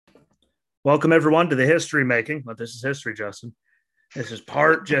Welcome everyone to the history making. Well, this is history, Justin. This is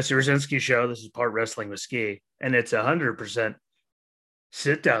part Jesse Rosinski show. This is part wrestling with Ski, and it's 100%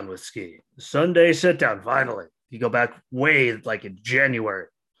 sit down with Ski. Sunday sit down. Finally, you go back way like in January.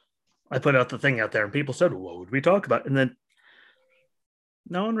 I put out the thing out there, and people said, "What would we talk about?" And then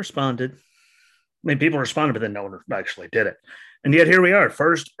no one responded. I mean, people responded, but then no one actually did it. And yet here we are,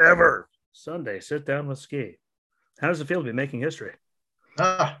 first ever Sunday sit down with Ski. How does it feel to be making history?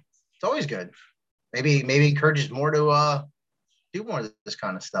 It's always good. Maybe encourages more to do more of this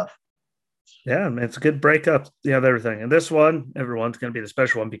kind of stuff. Yeah, it's a good breakup. You have everything. And this one, everyone's going to be the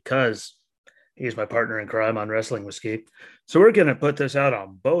special one because he's my partner in crime on Wrestling with Ski. So we're going to put this out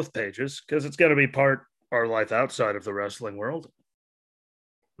on both pages because it's going to be part our life outside of the wrestling world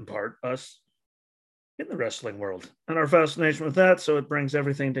and part us in the wrestling world and our fascination with that. So it brings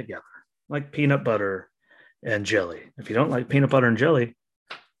everything together like peanut butter and jelly. If you don't like peanut butter and jelly,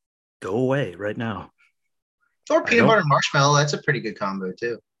 go away right now. Or peanut butter and marshmallow. That's a pretty good combo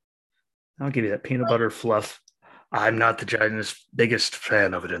too. I'll give you that peanut butter fluff. I'm not the biggest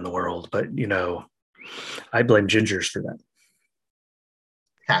fan of it in the world, but I blame gingers for that.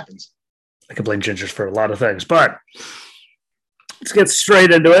 Happens. I can blame gingers for a lot of things, but let's get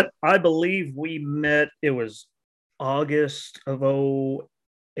straight into it. I believe we met, it was August of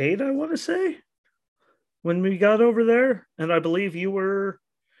 08, I want to say, when we got over there. And I believe you were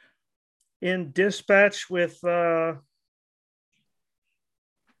in dispatch with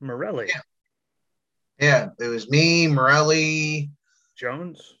Morelli. Yeah, it was me, Morelli.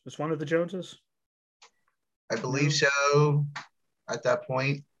 Jones was one of the Joneses? I believe so at that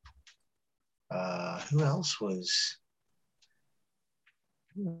point. Who else was?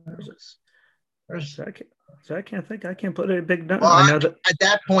 I can't think. I can't put a big number. Well, I know that at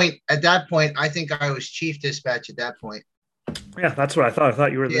that point, I think I was chief dispatch at that point. Yeah, that's what I thought. I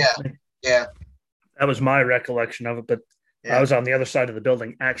thought you were Yeah. That was my recollection of it, but yeah. I was on the other side of the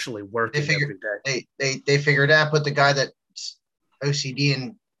building actually working every day. They figured out, put the guy that's OCD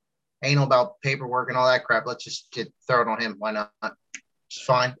and anal about paperwork and all that crap. Let's just throw it on him. Why not? It's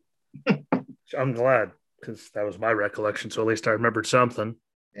fine. I'm glad because that was my recollection. So at least I remembered something.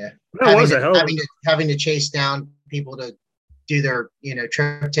 Yeah. Having to chase down people to do their,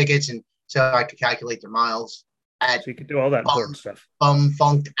 trip tickets. And so I could calculate their miles so you could do all that important stuff.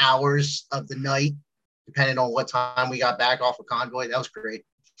 Funked hours of the night, depending on what time we got back off of convoy. That was great.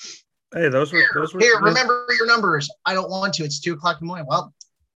 Hey, those were remember your numbers. I don't want to. It's 2:00 in the morning. Well,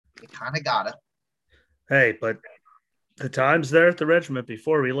 you kind of gotta. Hey, but the times there at the regiment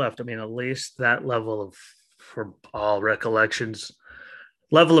before we left, I mean, at least that level of, from all recollections,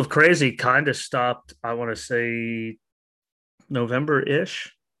 level of crazy kind of stopped, I want to say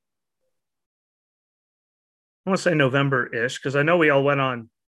November-ish. I want to say November-ish because I know we all went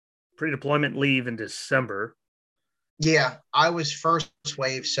on pre-deployment leave in December. Yeah, I was first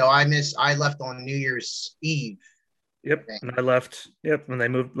wave, so I left on New Year's Eve. Yep, and I left. Yep, when they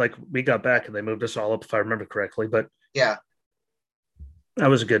moved, like we got back and they moved us all up, if I remember correctly. But yeah, that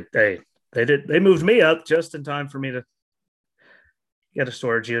was a good day. They moved me up just in time for me to get a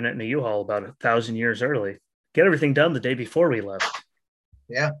storage unit and a U-Haul about 1,000 years early. Get everything done the day before we left.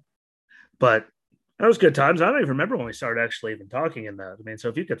 Yeah, but that was good times. I don't even remember when we started actually even talking in that. I mean, so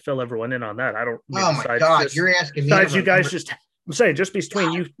if you could fill everyone in on that, I don't. Oh my God, you're asking me. Besides, you guys just. I'm saying just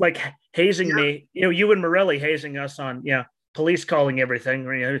between you, like hazing me, you and Morelli hazing us on, police calling everything.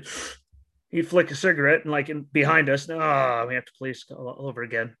 He'd flick a cigarette and like behind us. We have to police all over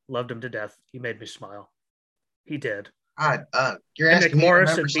again. Loved him to death. He made me smile. He did. You're asking Nick me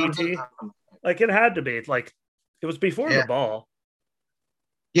Morris and BT. Like it had to be. Like it was before the ball.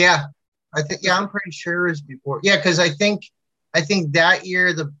 Yeah. I'm pretty sure it was before. Yeah, because I think that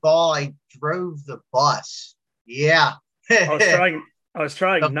year the ball I drove the bus. Yeah. I was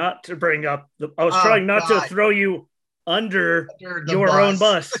trying not to bring up to throw you under your own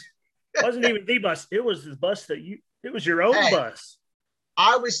bus. It wasn't even the bus. It was the bus it was your own bus.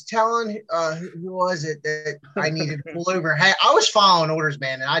 I was telling who was it that I needed to pull over. Hey, I was following orders,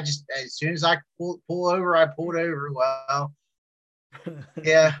 man, and I just as soon as I pull over, I pulled over. Well,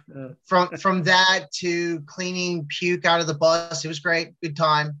 yeah. From that to cleaning puke out of the bus, it was great. Good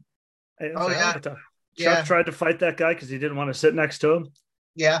time. Hey, Chuck tried to fight that guy because he didn't want to sit next to him.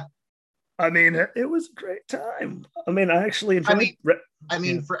 Yeah. I mean, it was a great time. I mean, I actually enjoyed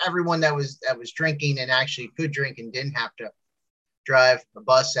it. For everyone that was drinking and actually could drink and didn't have to drive the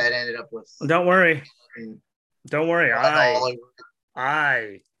bus that ended up with. Don't worry.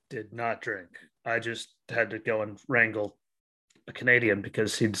 I did not drink. I just had to go and wrangle a Canadian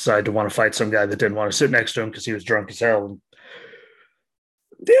because he decided to want to fight some guy that didn't want to sit next to him because he was drunk as hell. And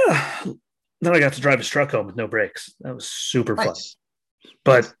yeah, Then I got to drive his truck home with no brakes. That was super fun. Nice.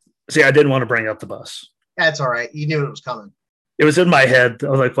 But see, I didn't want to bring up the bus. That's all right. You knew it was coming. It was in my head. I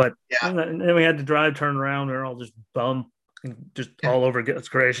was like, what? Yeah. And then we had to drive, turn around. We were all just bummed and just all over God's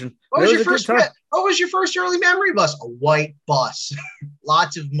creation. What was your first early memory bus? A white bus,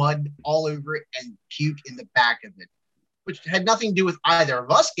 lots of mud all over it, and puke in the back of it, which had nothing to do with either of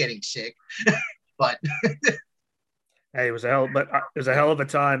us getting sick. But hey, it was a hell of a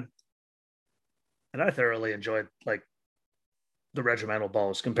time, and I thoroughly enjoyed like the regimental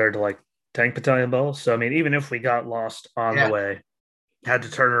balls compared to like tank battalion balls. So I mean, even if we got lost on the way, had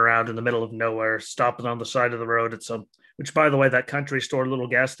to turn around in the middle of nowhere, stopping on the side of the road at some, which by the way, that country store little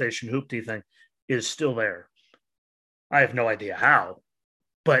gas station hoopty thing is still there. I have no idea how,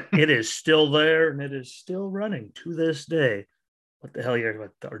 but it is still there and it is still running to this day. What the hell,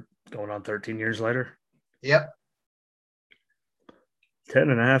 you're going on 13 years later? Yep. 10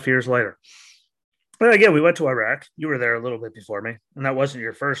 and a half years later. But again, we went to Iraq. You were there a little bit before me, and that wasn't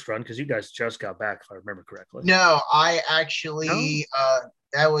your first run because you guys just got back, if I remember correctly. No, I actually,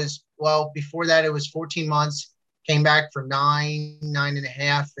 that was, well, before that, it was 14 months, came back for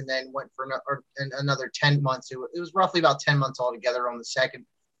 9.5, and then went for another 10 months. It was roughly about 10 months altogether on the second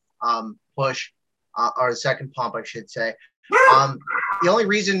push, or the second pump, I should say. The only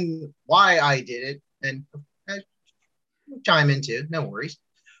reason why I did it, and chime in too, no worries.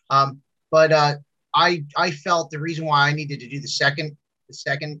 But I felt the reason why I needed to do the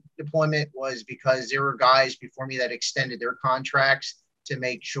second deployment was because there were guys before me that extended their contracts to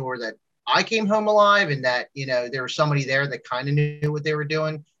make sure that I came home alive, and that, you know, there was somebody there that kind of knew what they were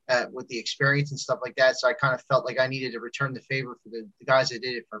doing with the experience and stuff like that. So I kind of felt like I needed to return the favor for the guys that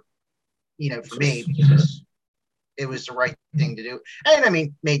did it for me, because it was the right thing to do. And I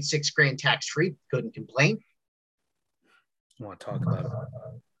mean, made $6,000 tax free, couldn't complain. I want to talk about it.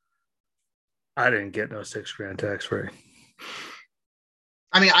 I didn't get no $6,000 tax free.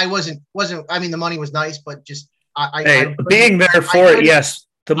 I mean, I wasn't. I mean, the money was nice, but just being there for it, yes,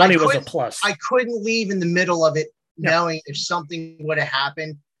 the money was a plus. I couldn't leave in the middle of it, knowing if something would have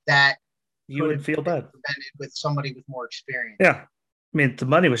happened that you would feel bad with somebody with more experience. Yeah, I mean, the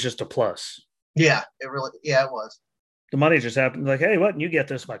money was just a plus. Yeah, it was. The money just happened. Like, hey, what? And you get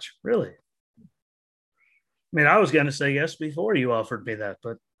this much, really? I mean, I was going to say yes before you offered me that,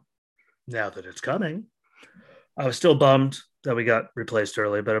 but now that it's coming, I was still bummed that we got replaced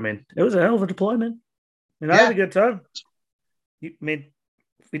early. But I mean, it was a hell of a deployment. I mean, I had a good time. I mean,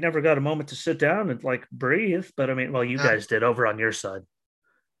 we never got a moment to sit down and like breathe. But I mean, well, you guys did over on your side.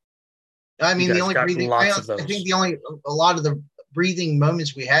 I mean, the only breathing, I think a lot of the breathing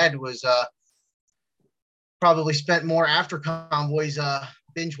moments we had was probably spent more after convoys,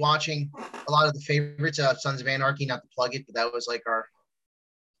 binge watching a lot of the favorites, Sons of Anarchy, not to plug it, but that was like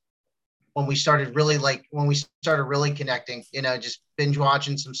when we started really connecting, just binge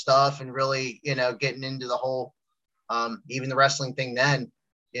watching some stuff and really, getting into the whole, even the wrestling thing then,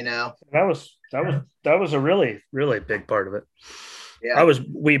 that was a really, really big part of it. Yeah. I was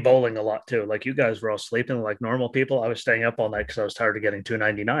bowling a lot too. Like, you guys were all sleeping like normal people. I was staying up all night because I was tired of getting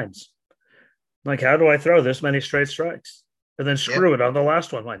 299s. Like, how do I throw this many straight strikes? And then screw it on the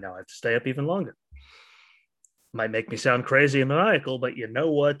last one. Why, now I have to stay up even longer. Might make me sound crazy and maniacal, but you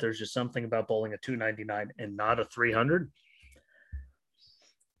know what? There's just something about bowling a 299 and not a 300.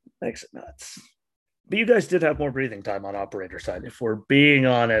 Makes it nuts. But you guys did have more breathing time on operator side. If we're being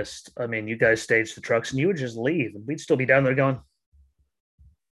honest, I mean, you guys staged the trucks and you would just leave and we'd still be down there going,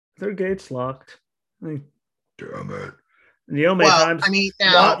 their gate's locked. I mean, damn it. And you know how many times, I mean,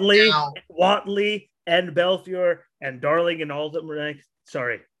 Watley and Belfiore and Darling and all of them were like,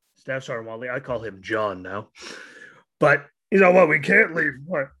 sorry, Staff Sergeant Watley, I call him John now. But you know what? We can't leave.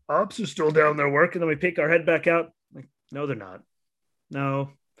 What? Ops is still down there working. Then we peek our head back out. Like, no, they're not.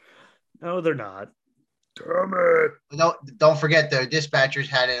 No, they're not. Damn it. Don't forget, though, dispatchers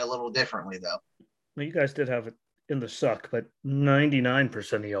had it a little differently, though. Well, you guys did have it in the suck, but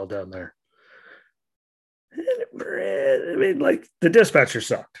 99% of y'all down there. I mean, like, the dispatcher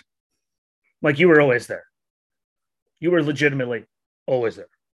sucked. Like, you were always there. You were legitimately always there.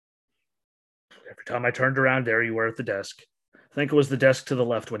 Every time I turned around, there you were at the desk. I think it was the desk to the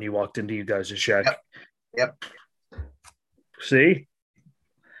left when you walked into you guys' shack. Yep. See?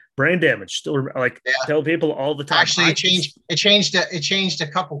 Brain damage. Still, tell people all the time. Actually, it changed a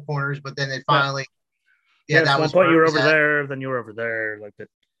couple corners, but then it finally... Yeah, at one point you were over there, then you were over there. Like that.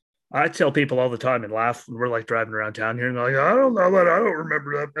 I tell people all the time and laugh when we're like driving around town here and they're like, I don't know, but I don't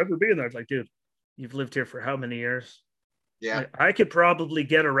remember that ever being there. It's like, dude, you've lived here for how many years? Yeah. Like, I could probably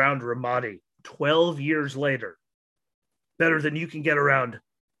get around Ramadi 12 years later better than you can get around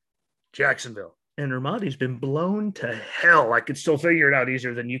Jacksonville. And Ramadi's been blown to hell. I could still figure it out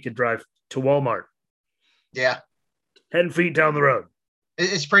easier than you could drive to Walmart. Yeah. 10 feet down the road.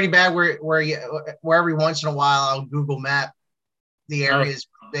 It's pretty bad where every once in a while I'll Google Map the areas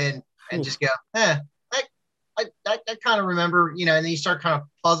we've been and just go, I kind of remember, and then you start kind of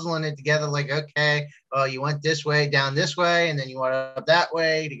puzzling it together like, okay, you went this way, down this way, and then you went up that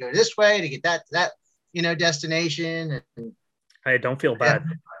way to go this way to get that destination. And, hey, don't feel bad.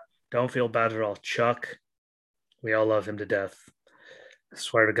 Don't feel bad at all. Chuck, we all love him to death. I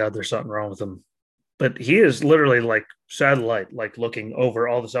swear to God, there's something wrong with him. But he is literally like satellite, like looking over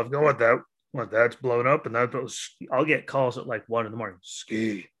all the stuff. Go, that's blown up, and I'll get calls at like 1 a.m.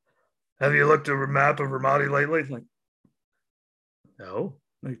 Ski, have you looked at a map of Ramadi lately? Like, no,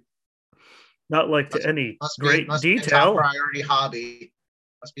 not like to any great detail. Be a top priority hobby.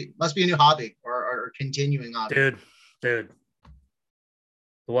 Must be a new hobby or continuing hobby. Dude.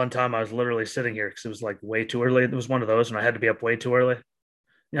 The one time I was literally sitting here because it was like way too early. It was one of those, and I had to be up way too early.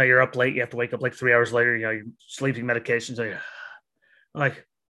 You're up late. You have to wake up like 3 hours later. You're sleeping medications. I'm like,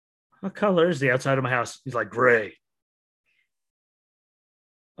 what color is the outside of my house? He's like, gray.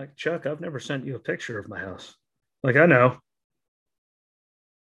 Like, Chuck, I've never sent you a picture of my house. Like, I know.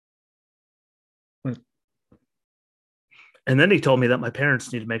 And then he told me that my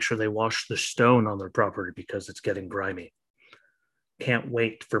parents need to make sure they wash the stone on their property because it's getting grimy. Can't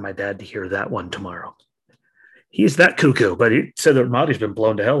wait for my dad to hear that one tomorrow. He's that cuckoo, but he said that Ramadi's been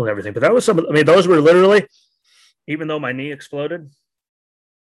blown to hell and everything. But that was those were literally, even though my knee exploded,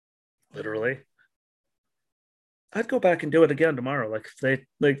 literally, I'd go back and do it again tomorrow. Like if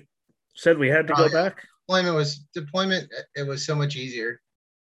they said we had to go back. Deployment. It was so much easier.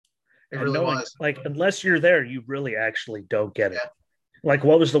 It really was. Like, unless you're there, you really actually don't get it. Like,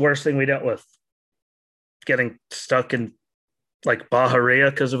 what was the worst thing we dealt with? Getting stuck in like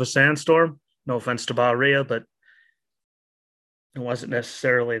Bahia because of a sandstorm. No offense to Bahia, but it wasn't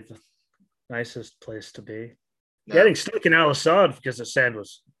necessarily the nicest place to be. No. Getting stuck in Al Asad because the sand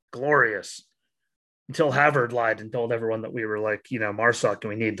was glorious until Havard lied and told everyone that we were like, Marsoc and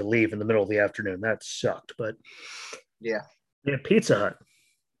we needed to leave in the middle of the afternoon. That sucked. But yeah, Pizza Hut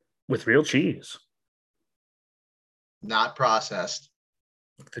with real cheese. Not processed.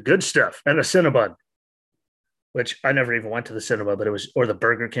 The good stuff. And a Cinnabon, which I never even went to the Cinnabon, but it was, or the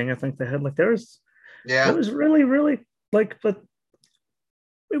Burger King, I think they had. Like, it was really, really, like, but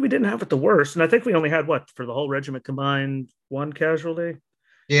we didn't have it the worst. And I think we only had, for the whole regiment combined, 1 casualty?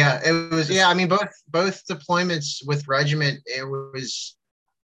 Yeah, it was, I mean, both deployments with regiment, it was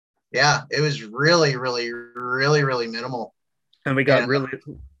really, really, really, really minimal. And we got really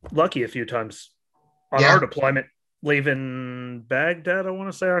lucky a few times on our deployment, leaving Baghdad, I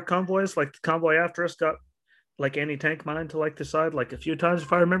want to say, our convoys, like the convoy after us got like anti-tank mine to like the side, like a few times,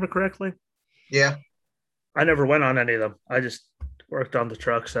 if I remember correctly. Yeah. I never went on any of them. I just worked on the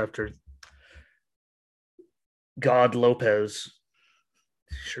trucks after God Lopez.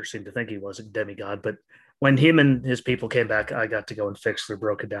 Sure seemed to think he was a demigod, but when him and his people came back, I got to go and fix their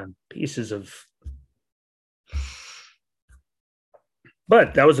broken down pieces of.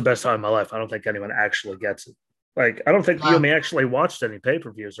 But that was the best time of my life. I don't think anyone actually gets it. Like, I don't think you and me actually watched any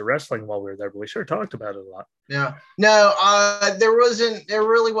pay-per-views or wrestling while we were there, but we sure talked about it a lot. Yeah. No, there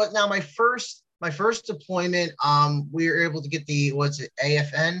really was. Now, my first deployment, we were able to get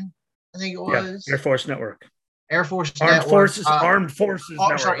AFN, I think it was. Yeah, Air Force Network. Armed Forces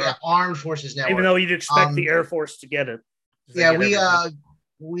Network. Sorry, Armed Forces Network. Even though you'd expect the Air Force to get it. Yeah, we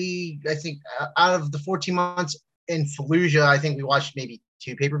I think out of the 14 months in Fallujah, I think we watched maybe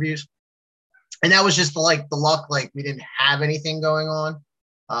 2 pay-per-views. And that was just the luck, like we didn't have anything going on.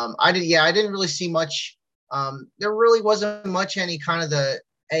 I didn't really see much. There really wasn't much any kind of the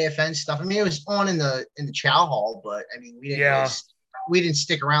AFN stuff. I mean, it was on in the chow hall, but I mean, we didn't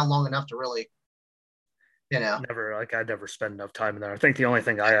stick around long enough to really, I never spent enough time in there. I think the only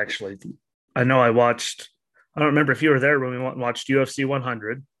thing I know I watched, I don't remember if you were there when we went and watched UFC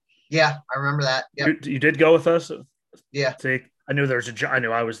 100. Yeah, I remember that. Yep. You did go with us? Yeah. See, I knew I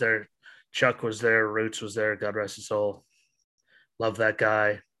knew I was there. Chuck was there. Roots was there. God rest his soul. Love that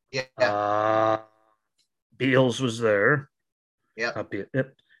guy. Yeah. Beals was there. Yeah.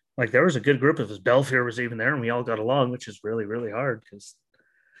 Like, there was a good group of us. Belfier was even there, and we all got along, which is really, really hard.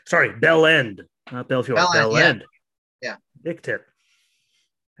 Bell End, not Belfior. Bell End. Yeah. Big tip.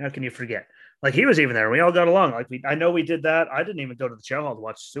 How can you forget? Like, he was even there. And we all got along. Like, I know we did that. I didn't even go to the chow hall to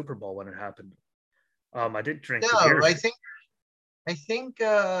watch the Super Bowl when it happened. I did drink. No, I think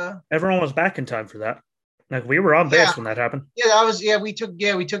everyone was back in time for that. Like, we were on base when that happened. Yeah, we took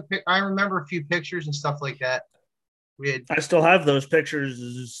I remember a few pictures and stuff like that. I still have those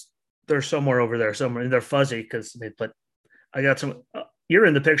pictures They're somewhere over there, somewhere. They're fuzzy because but I got some. You're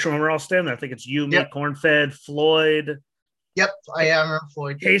in the picture when we're all standing there. I think it's you, me, Yep. Cornfed, Floyd. Yep. I remember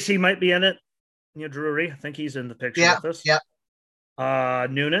Floyd. Casey might be in it. Drury. I think he's in the picture Yeah. with us. Yep.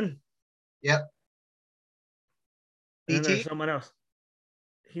 Noonan. Yep. And then there's BT. someone else.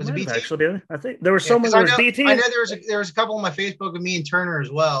 He Was it might have BT? actually been. I think there was Yeah, someone. 'cause There was BT. I know there was a couple on my Facebook of me and Turner as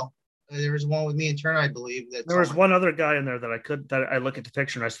well. There was one with me and Turner, I believe. There was one other guy in there that I look at the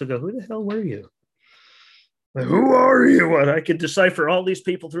picture and I still go, who the hell were you? Like, who are you? What? I could decipher all these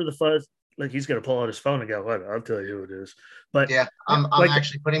people through the fuzz. Like he's gonna pull out his phone and go, "What? I'll tell you who it is." But yeah, I'm like,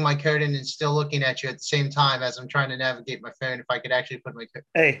 actually putting my code in and still looking at you at the same time as I'm trying to navigate my phone. If I could actually put my code,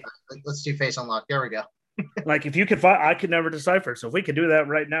 hey, let's do face unlock. There we go. Like if you could find, I could never decipher. So if we could do that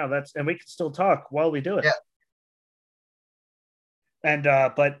right now, and we can still talk while we do it. Yeah. And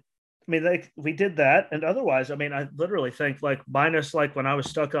but I mean, like we did that, and otherwise, I mean, I literally think like minus like when I was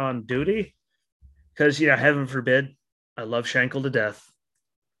stuck on duty, because heaven forbid, I love Shankle to death.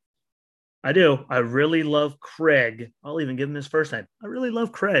 I do. I really love Craig. I'll even give him his first name. I really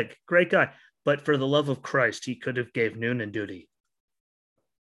love Craig. Great guy. But for the love of Christ, he could have gave Noonan duty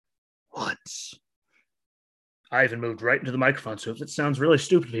once. I even moved right into the microphone. So if it sounds really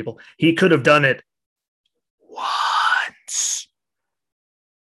stupid to people, he could have done it once.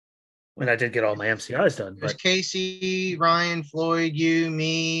 When I did get all my MCIs done. There's Casey, Ryan, Floyd, you,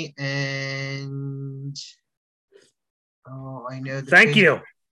 me, and I know. Thank you.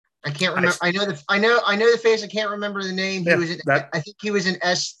 I can't remember. I know the face. I can't remember the name. He was in. I think he was in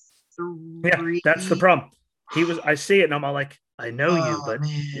S3. Yeah, that's the problem. He was. I see it, and I'm all like, I know you, but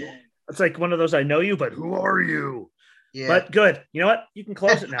man. It's like one of those. I know you, but who are you? Yeah. But good. You know what? You can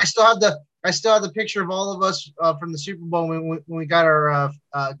close it now. I still have the picture of all of us from the Super Bowl when we got our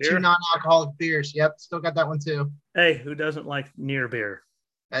 2 non-alcoholic beers. Yep, still got that one too. Hey, who doesn't like near beer?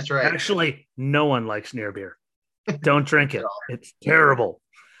 That's right. Actually, no one likes near beer. Don't drink it. It's terrible.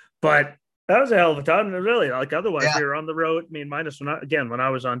 But that was a hell of a time. Really, like otherwise, we were on the road. I mean, minus when I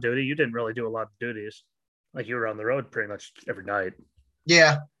was on duty, you didn't really do a lot of duties. Like you were on the road pretty much every night.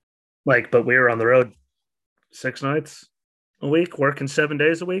 Yeah. But we were on the road 6 nights a week, working 7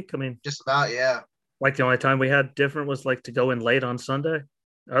 days a week. I mean, just about, yeah. Like the only time we had different was like to go in late on Sunday.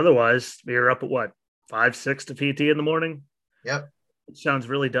 Otherwise, we were up at what, 5, 6 to PT in the morning. Yep. It sounds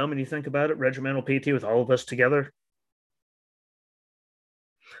really dumb when you think about it. Regimental PT with all of us together.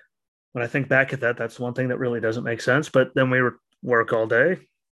 When I think back at that, that's one thing that really doesn't make sense. But then we would work all day,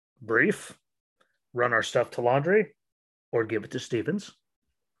 brief, run our stuff to laundry, or give it to Stevens.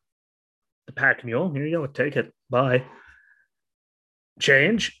 The pack mule. Here you go. Take it. Bye.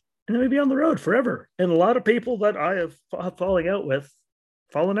 Change. And then we'd be on the road forever. And a lot of people that I have fallen out with,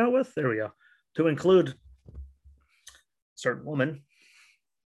 there we go, to include a certain woman.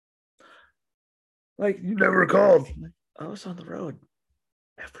 Like, you never called. I was on the road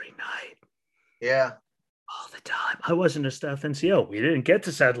every night. Yeah. All the time. I wasn't a staff NCO. We didn't get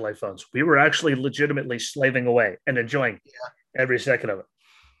to satellite phones. We were actually legitimately slaving away and enjoying every second of it.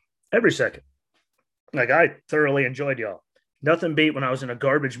 Every second. Like, I thoroughly enjoyed y'all. Nothing beat when I was in a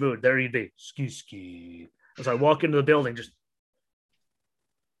garbage mood. There you'd be. Ski. As I walk into the building, just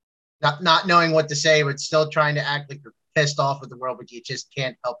not knowing what to say, but still trying to act like you're pissed off with the world, but you just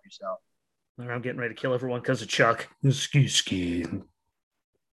can't help yourself. I'm getting ready to kill everyone because of Chuck. Ski.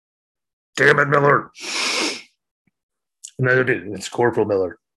 Damn it, Miller. No, dude, it's Corporal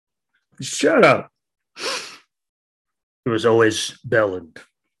Miller. Shut up. It was always Belland.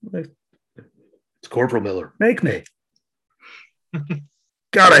 It's Corporal Miller. Make me.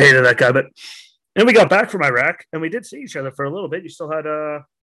 God, I hated that guy. But and we got back from Iraq, and we did see each other for a little bit. You still had the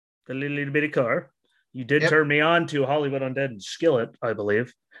little bitty car. You did turn me on to Hollywood Undead and Skillet, I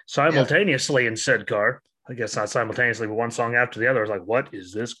believe, simultaneously in said car. I guess not simultaneously, but one song after the other. I was like, what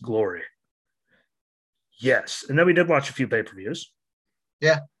is this glory? Yes. And then we did watch a few pay-per-views.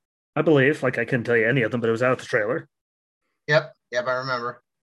 Yeah. I believe. Like, I couldn't tell you any of them, but it was out at the trailer. Yep, I remember.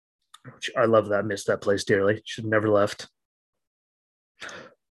 I love that. Missed that place dearly. Should have never left.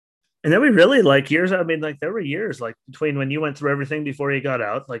 And then we really, like, years, I mean, like, there were years, like, between when you went through everything before you got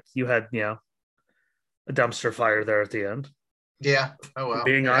out. Like, you had, a dumpster fire there at the end. Yeah. Oh, well.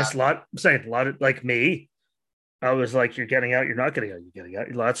 Being honest, a lot of, like, me, I was like, you're getting out, you're not getting out, you're getting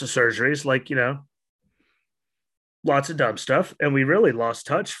out. Lots of surgeries, like, lots of dumb stuff. And we really lost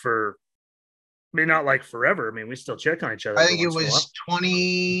touch for, I mean, not like forever. I mean, we still check on each other. I think it was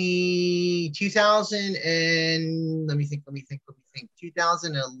 2000 and let me think.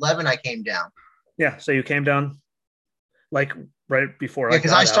 2011, I came down. Yeah. So you came down like right before. Yeah,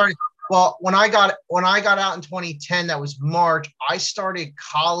 because I started Well, when I got out in 2010, that was March. I started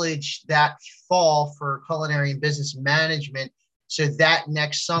college that fall for culinary and business management. So that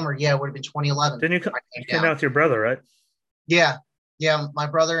next summer, yeah, it would have been 2011. Then I you came came down. out with your brother, right? Yeah, yeah, my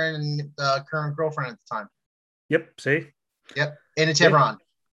brother and current girlfriend at the time. Yep. See? Yep, and it's See? Hebron,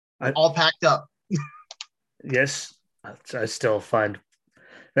 I all packed up. yes. I still find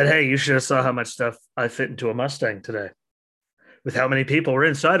that hey, you should have saw how much stuff I fit into a Mustang today. With how many people were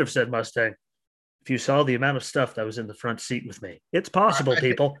inside of said Mustang. If you saw the amount of stuff that was in the front seat with me, it's I, possible, I fit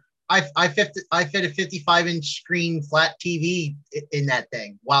people. I fit a 55-inch screen flat TV in that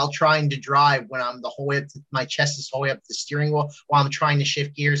thing while trying to drive when I'm the whole way up to, my chest is whole way up the steering wheel while I'm trying to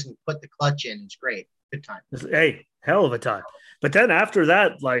shift gears and put the clutch in. It's great. Good time. Hey, hell of a time. But then after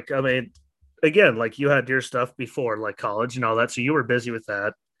that, like, I mean, again, like you had your stuff before, like college and all that. So you were busy with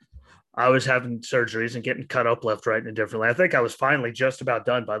that. I was having surgeries and getting cut up left, right, and differently. I think I was finally just about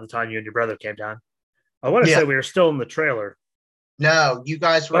done by the time you and your brother came down. I want to Yeah. say we were still in the trailer. No, you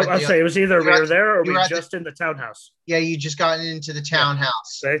guys were Well, at I'll the say it was either you we were were at the there or you we were at the just in the townhouse. yeah, you just gotten into the Yeah. townhouse.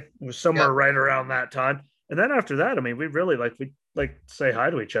 Say it was somewhere Yep. right around that time. And then after that, I mean, we like say hi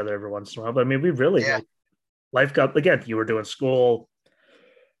to each other every once in a while. But I mean, we really Yeah. like life got again. You were doing school.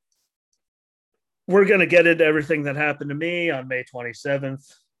 We're gonna get into everything that happened to me on May 27th.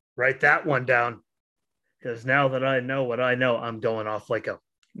 Write that one down because now that I know what I know, I'm going off like a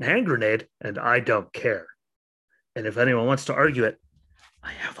hand grenade, and I don't care. And if anyone wants to argue it,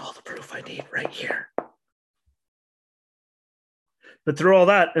 I have all the proof I need right here. But through all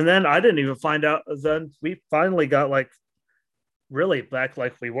that, and then I didn't even find out. Then we finally got like really back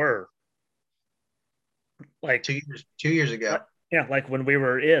like we were like 2 years ago. yeah, like when we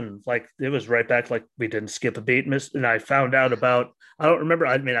were in, like it was right back, like we didn't skip a beat. And I found out about, I don't remember.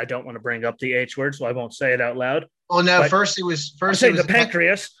 I mean, I don't want to bring up the H word, so I won't say it out loud. Well, no, But first it was I'm first it saying was the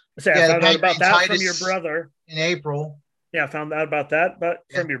pancreas. I say I yeah, the found out about that from your pancreatitis brother. in April. Yeah, I found out about that, but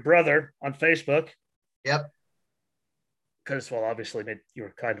Yeah. from your brother on Facebook. Yep. Because, well, obviously you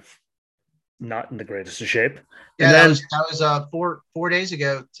were kind of not in the greatest of shape. Yeah, And that then, was four days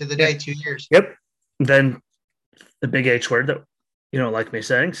ago to the yeah, day, 2 years. yep. Then the big H word that you don't like me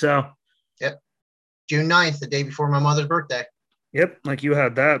saying. So, Yep. June 9th, the day before my mother's birthday. yep, like you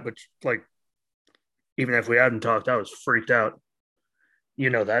had that, but like even if we hadn't talked, I was freaked out. You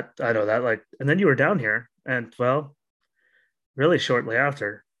know that. I know that. Like, and then you were down here, and well, really shortly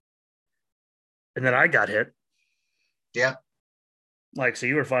after, and then I got hit. Yeah. Like, so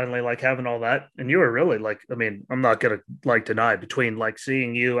you were finally like having all that, and you were really like, I mean, I'm not gonna like deny between like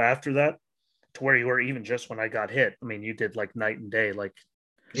seeing you after that to where you were even just when I got hit. I mean, you did like night and day, like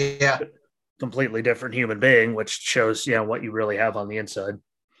Yeah. completely different human being, which shows, yeah, what you really have on the inside.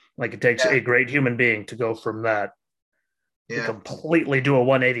 Like it takes Yeah. a great human being to go from that to Yeah. completely do a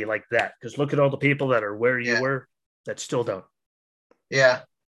 180 like that. Because look at all the people that are where you Yeah. were that still don't. Yeah.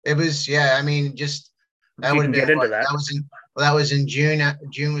 It was, yeah. I mean, just that You would have can been get into what that. that was in June.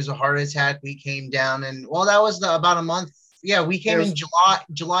 June was a heart attack. We came down and well, that was about a month. Yeah, we came in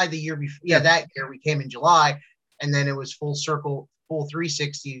July the year before. Yeah, that year we came in July, and then it was full circle, full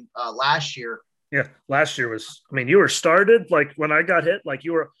 360 last year. Yeah, last year was. I mean, you were started like when I got hit, like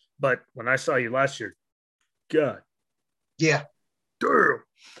you were. But when I saw you last year, God, Yeah, damn.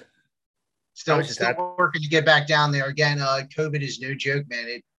 Still working to get back down there again. COVID is no joke,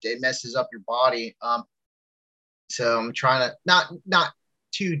 man. It messes up your body. So I'm trying to not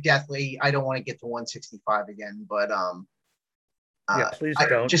too deathly. I don't want to get to 165 again, but Yeah, please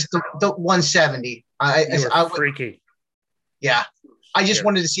don't. just the 170. You were I freaky. yeah. I just Yeah.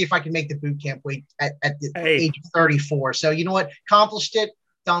 wanted to see if I could make the boot camp weight at the Hey. age of 34. So you know what? Accomplished it.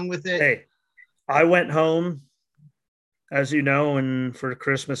 Done with it. Hey, I went home, as you know, and for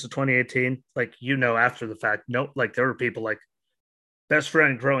Christmas of 2018, like you know, after the fact, no, like there were people like best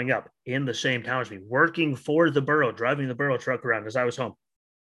friend growing up in the same town as me, working for the borough, driving the borough truck around as I was home.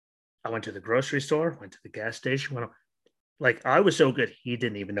 I went to the grocery store, went to the gas station, went like I was so good, he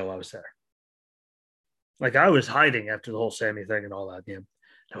didn't even know I was there. Like I was hiding after the whole Sammy thing and all that. Yeah,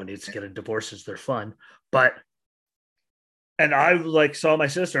 no one needs to get into divorces; they're fun. But and I like saw my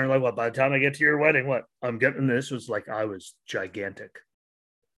sister and like, what? By the time I get to your wedding, what I'm getting this was like I was gigantic.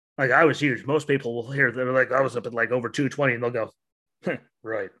 Like I was huge. Most people will hear they're like I was up at like over 220, and they'll go,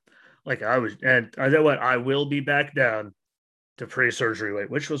 right. Like I was, and I know what I will be back down to pre-surgery weight,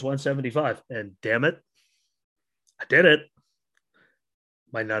 which was 175. And damn it, I did it.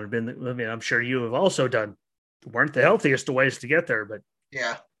 Might not have been. I mean, I'm sure you have also done. Weren't the healthiest of ways to get there, but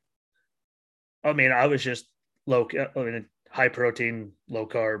Yeah. I mean, I was just low. I mean, high protein, low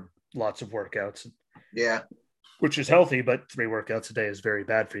carb, lots of workouts. Yeah. Which is healthy, but 3 workouts a day is very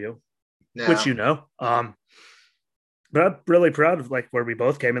bad for you. which No. But I'm really proud of like where we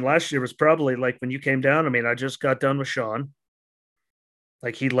both came in. Last year was probably like when you came down. I mean, I just got done with Sean.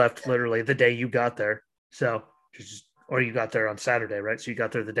 Like he left literally the day you got there. So just or you got there on Saturday, right? So you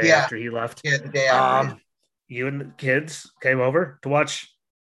got there the day Yeah. after he left. Yeah. The day after. Yeah. Um, you and the kids came over to watch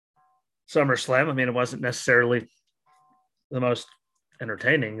SummerSlam. I mean, it wasn't necessarily the most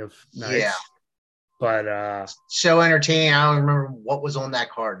entertaining of Yeah. nights, but So entertaining. I don't remember what was on that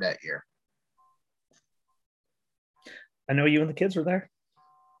card that year. I know you and the kids were there.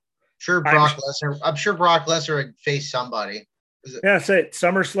 Sure, Brock Lesnar. I'm sure Brock Lesnar had faced somebody. Yeah, say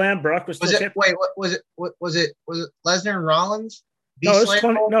SummerSlam. Brock was still it? Wait, what was it? What was it? Was it Lesnar and Rollins? No, it was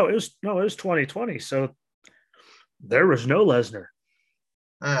 20. No, it was 2020. So there was no Lesnar.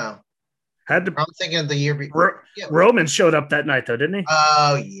 Oh, had to. I'm thinking of the year before. Roman showed up that night, though, didn't he?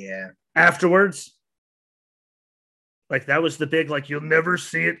 Oh yeah. Afterwards, like that was the big like you'll never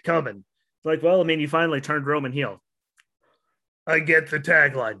see it coming. Like, well, I mean, you finally turned Roman heel. I get the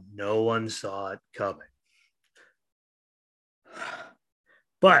tagline. No one saw it coming.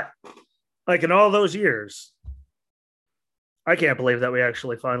 But like in all those years, I can't believe that we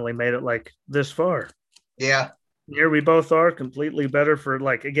actually finally made it like this far. Yeah. Here we both are completely better for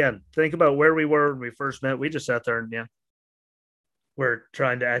like, again, think about where we were when we first met. We just sat there and we're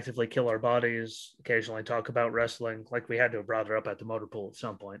trying to actively kill our bodies, occasionally talk about wrestling. Like we had to have brought her up at the motor pool at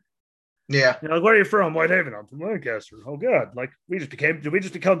some point. Yeah. Like, where are you from? Whitehaven. I'm from Lancaster. Oh God. Like did we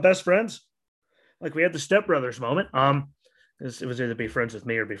just become best friends? Like we had the Step Brothers moment. It was either be friends with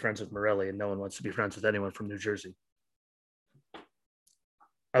me or be friends with Morelli, and no one wants to be friends with anyone from New Jersey.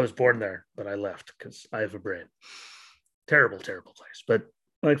 I was born there, but I left because I have a brain. Terrible, terrible place. But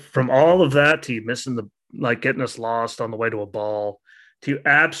like from all of that to you missing getting us lost on the way to a ball, to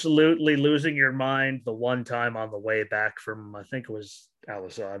absolutely losing your mind the one time on the way back from, I think it was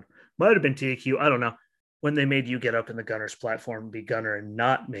Al-Assad. Might have been TQ. I don't know. When they made you get up in the Gunner's platform and be Gunner and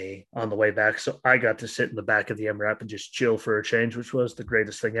not me on the way back. So I got to sit in the back of the MRAP and just chill for a change, which was the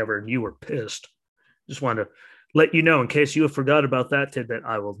greatest thing ever. And you were pissed. Just wanted to let you know, in case you have forgot about that tidbit,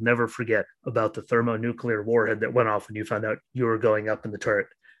 I will never forget about the thermonuclear warhead that went off when you found out you were going up in the turret.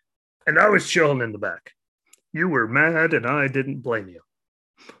 And I was chilling in the back. You were mad and I didn't blame you.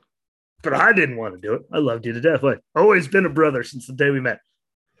 But I didn't want to do it. I loved you to death. Like, always been a brother since the day we met.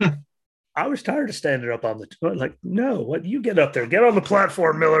 I was tired of standing up on the like, no, what you get up there, get on the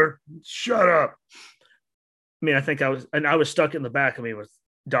platform, Miller. Shut up. I mean, I was stuck in the back. I mean, with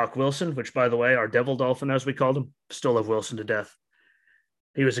Doc Wilson, which by the way, our Devil Dolphin, as we called him, still love Wilson to death.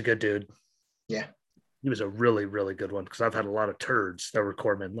 He was a good dude. Yeah. He was a really, really good one because I've had a lot of turds that were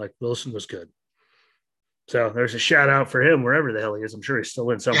corpsmen. Like Wilson was good. So there's a shout out for him wherever the hell he is. I'm sure he's still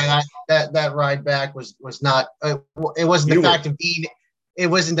in somewhere. Yeah, that ride back was not. It wasn't the fact of being. It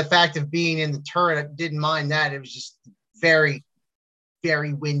wasn't the fact of being in the turret. I didn't mind that. It was just very,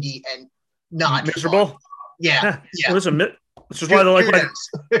 very windy and not miserable. Fun. Yeah. Well, this is why they're like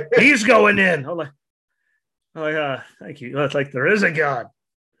he's going in. I'm like, thank you. It's like there is a God.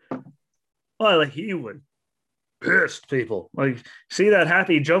 Well, like he would piss people. Like, see that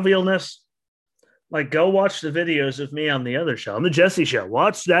happy jovialness? Like, go watch the videos of me on the other show, on the Jesse Show.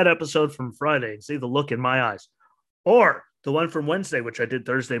 Watch that episode from Friday and see the look in my eyes. Or the one from Wednesday, which I did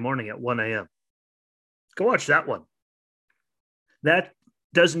Thursday morning at 1 a.m. Go watch that one. That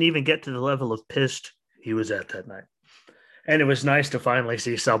doesn't even get to the level of pissed he was at that night. And it was nice to finally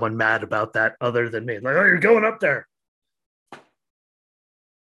see someone mad about that other than me. Like, oh, you're going up there.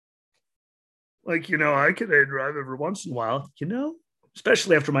 Like, I could drive every once in a while,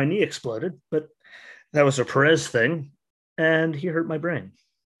 especially after my knee exploded. But that was a Perez thing, and he hurt my brain.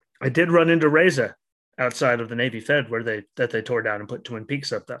 I did run into Reza outside of the Navy Fed where they tore down and put Twin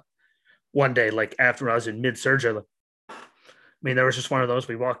Peaks up there. One day, like after I was in mid-surgery, I mean, there was just one of those.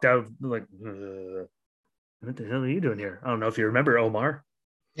 We walked out like, what the hell are you doing here? I don't know if you remember Omar.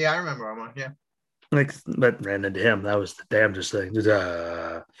 Yeah, I remember Omar. Yeah. But ran into him. That was the damnedest thing.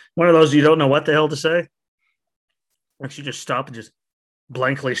 One of those you don't know what the hell to say. Like you just stop and just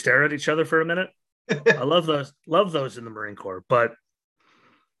blankly stare at each other for a minute. I love those in the Marine Corps.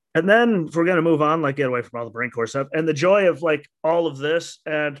 And then if we're gonna move on, like get away from all the Marine Corps stuff and the joy of like all of this.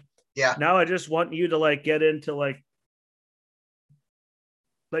 And now I just want you to like get into like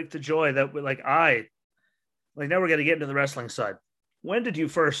the joy that we now we're gonna get into the wrestling side. When did you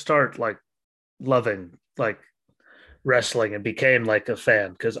first start like loving like wrestling and became like a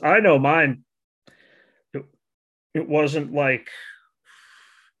fan? Because I know mine, it wasn't when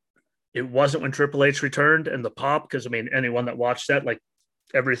Triple H returned and the pop, because I mean anyone that watched that, like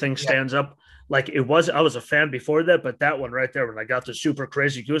everything stands up. Like I was a fan before that, but that one right there when I got the super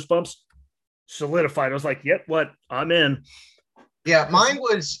crazy goosebumps, solidified. I was like, yep, what? I'm in. Yeah, mine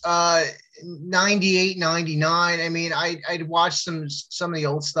was 98, 99. I mean, I'd watched some of the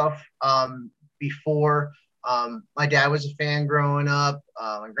old stuff before. My dad was a fan growing up.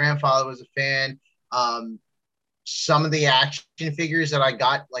 My grandfather was a fan. Um, some of the action figures that I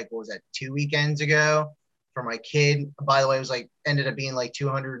got, like, what was that, 2 weekends ago for my kid? By the way, it was like ended up being like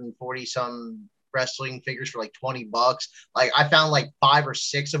 240 some wrestling figures for like $20. Like, I found like 5 or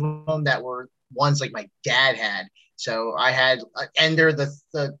 6 of them that were ones like my dad had. So I had, and they're the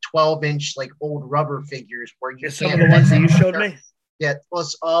 12-inch like old rubber figures where you Some of can't the ones that you showed me. Yeah,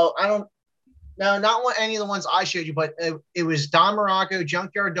 plus I don't. No, not one, any of the ones I showed you, but it was Don Morocco,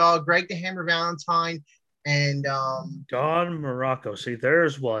 Junkyard Dog, Greg the Hammer Valentine, and Don Morocco. See,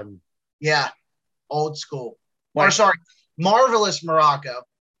 there's one. yeah, old school. Like, or sorry, Marvelous Morocco.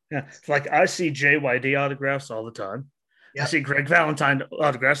 Yeah, it's like I see JYD autographs all the time. Yep. I see Greg Valentine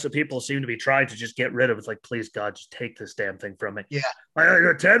autographs that people seem to be trying to just get rid of. It's like, please God, just take this damn thing from me. Yeah, I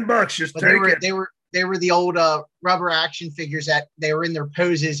got $10. Just but take it. They were the old rubber action figures that they were in their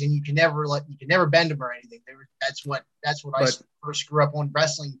poses, and you can never bend them or anything. That's what I first grew up on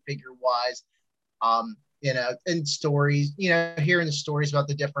wrestling figure wise. And stories, hearing the stories about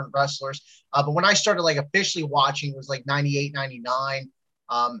the different wrestlers. But when I started like officially watching, it was like 98, 99.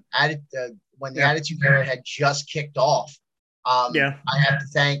 When the Attitude Era had just kicked off. I have to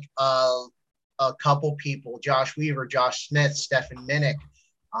thank a couple people: Josh Weaver, Josh Smith, Stephen Minnick.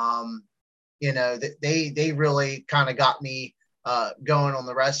 They really kind of got me going on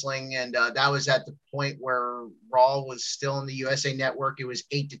the wrestling, and that was at the point where Raw was still in the USA Network. It was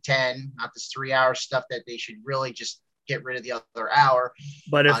 8 to 10, not this 3-hour stuff that they should really just get rid of the other hour.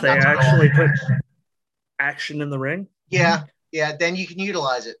 But if they actually put action in the ring, then you can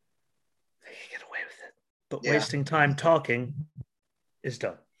utilize it. They can get away with it. But wasting time talking is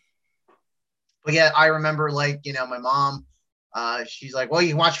done. But yeah, I remember my mom. She's like, well, you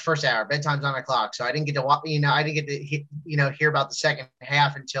can watch the first hour. Bedtime's 9 o'clock. So I didn't get to watch, I didn't get to, hear about the second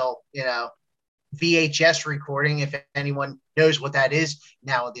half until, VHS recording. If anyone knows what that is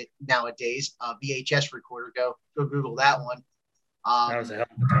nowadays, VHS recorder, go Google that one. That was a hell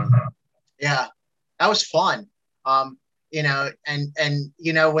of a time. Yeah, that was fun. And when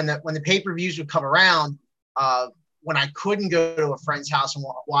the pay-per-views would come around, when I couldn't go to a friend's house and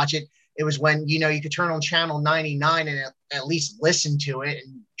watch it, it was when, you could turn on channel 99 and at least listen to it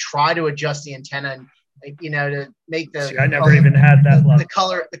and try to adjust the antenna and, to make the. See, I never even had that.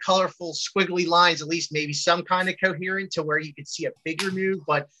 The colorful squiggly lines, at least maybe some kind of coherent to where you could see a figure move.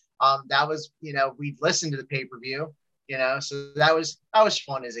 But that was, we'd listen to the pay-per-view, so that was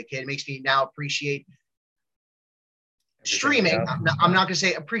fun as a kid. It makes me now appreciate streaming. I'm not going to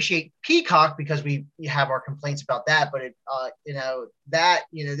say appreciate Peacock because we have our complaints about that, but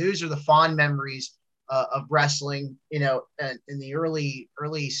those are the fond memories of wrestling, in the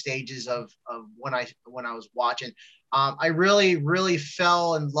early stages of when I was watching. I really, really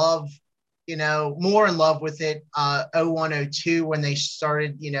fell in love, more in love with it. 0102 when they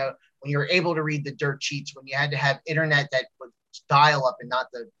started, when you were able to read the dirt sheets, when you had to have internet that was dial up and not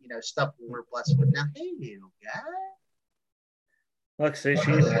the, stuff we were blessed with now. Hey, little guy. Look, see,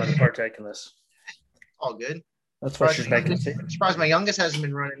 she even wanted to partake in this. All good. That's what she's making. I'm surprised my youngest hasn't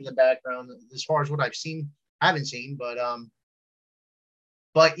been running in the background as far as what I've seen. I haven't seen, but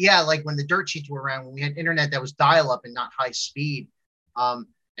yeah, like when the dirt sheets were around, when we had internet that was dial up and not high speed, and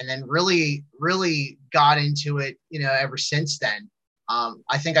then really, really got into it, ever since then.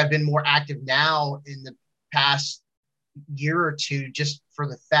 I think I've been more active now in the past year or two, just for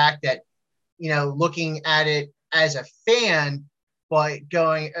the fact that, looking at it as a fan, but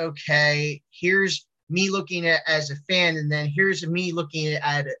going, okay, here's me looking at it as a fan, and then here's me looking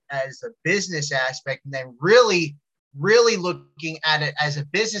at it as a business aspect, and then really, really looking at it as a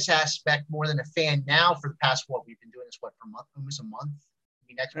business aspect more than a fan now for the past, we've been doing this, for almost a month?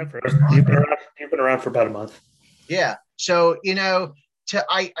 You've been around for about a month. Yeah. So,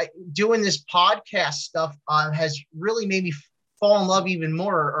 I doing this podcast stuff has really made me fall in love even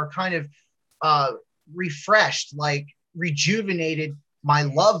more, or kind of refreshed, like rejuvenated my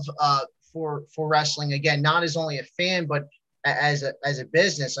love for wrestling again, not as only a fan, but as a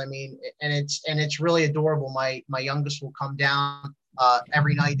business. I mean, and it's really adorable. My youngest will come down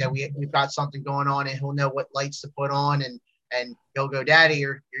every night that we've got something going on, and he'll know what lights to put on, and he'll go, Daddy,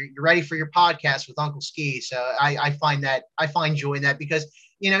 you're ready for your podcast with Uncle Ski. So I find joy in that, because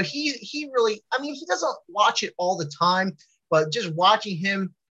he really, I mean, he doesn't watch it all the time, but just watching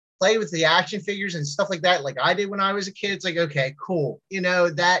him play with the action figures and stuff like that, like I did when I was a kid, it's like, okay, cool,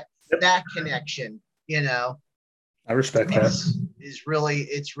 that connection, I respect that.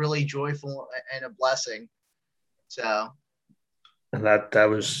 it's really joyful and a blessing. So, and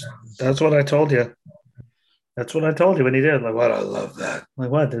that's what I told you. That's what I told you when he did. Like, what? I love that. Like,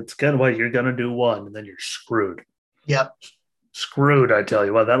 what? It's good. What? You're gonna do one, and then you're screwed. yep. Screwed. I tell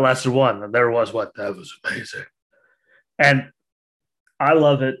you what. That lasted one, and there was what? That was amazing. And I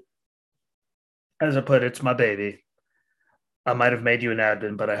love it. As I put, it's my baby. I might have made you an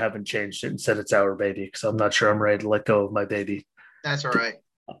admin, but I haven't changed it and said it's our baby because I'm not sure I'm ready to let go of my baby. That's all right.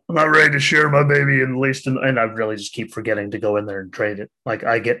 I'm not ready to share my baby in the least, and I really just keep forgetting to go in there and trade it. Like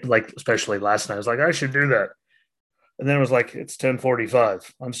I get like, especially last night, I was like, I should do that, and then it was like it's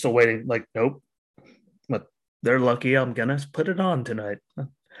 10:45. I'm still waiting. Like, nope. But they're lucky I'm gonna put it on tonight.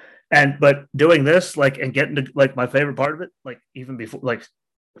 And but doing this, like, and getting to like my favorite part of it, like even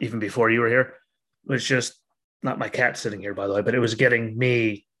before you were here, was just not my cat sitting here, by the way, but it was getting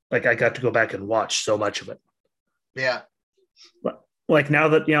me like I got to go back and watch so much of it. Yeah. Like now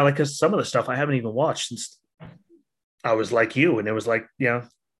that like because some of the stuff I haven't even watched since I was like you, and it was like around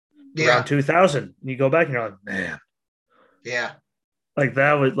 2000. You go back and you're like, man, yeah, like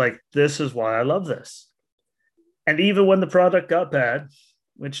that was like this is why I love this. And even when the product got bad,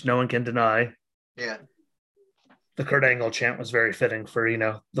 which no one can deny, yeah, the Kurt Angle chant was very fitting for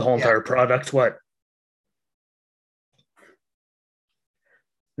the whole entire product. What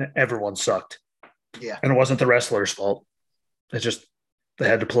everyone sucked, and it wasn't the wrestler's fault. It's just they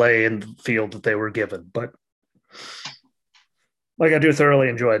had to play in the field that they were given. But like I do thoroughly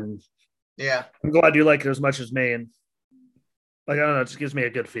enjoy it. And I'm glad you like it as much as me. And like I don't know, it just gives me a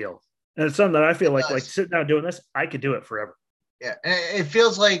good feel. And it's something that I feel like sitting down doing this, I could do it forever. Yeah, and it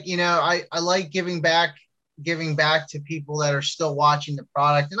feels like I like giving back to people that are still watching the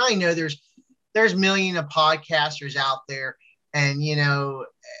product. And I know there's millions of podcasters out there, and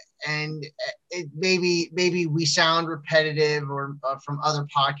and maybe we sound repetitive or from other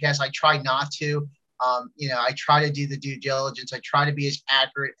podcasts. I try not to. I try to do the due diligence. I try to be as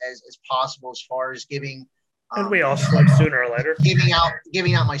accurate as possible as far as giving. And we all slip sooner or later. Giving out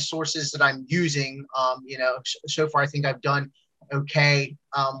my sources that I'm using. So far I think I've done okay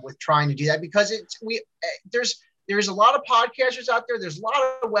with trying to do that, because there's a lot of podcasters out there. There's a lot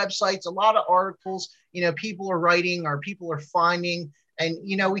of websites, a lot of articles, people are writing or people are finding, and,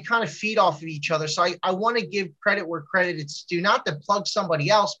 we kind of feed off of each other. So I want to give credit where credit is due, not to plug somebody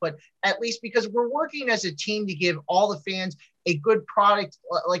else, but at least because we're working as a team to give all the fans a good product,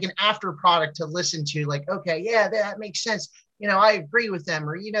 like an after product to listen to, like, okay, yeah, that makes sense. I agree with them,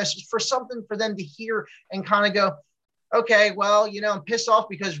 or, for something for them to hear and kind of go, okay, well, I'm pissed off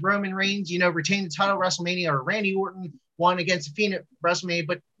because Roman Reigns, retained the title at WrestleMania, or Randy Orton won against the Fiend at WrestleMania.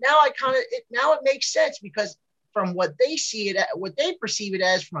 But now it makes sense, because from what they see it, what they perceive it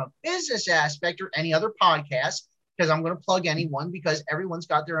as from a business aspect, or any other podcast, because I'm going to plug anyone, because everyone's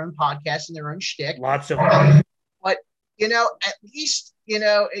got their own podcast and their own shtick. Lots of them. But, at least,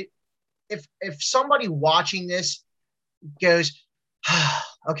 if somebody watching this goes,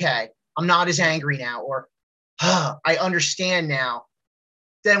 okay, I'm not as angry now, or I understand now,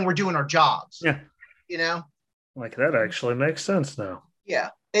 then we're doing our jobs. Yeah. Like that actually makes sense now. Yeah.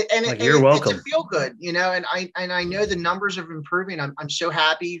 You're welcome. It's a feel good, and I know the numbers are improving. I'm so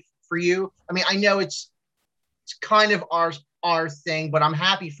happy for you. I mean, I know it's kind of our thing, but I'm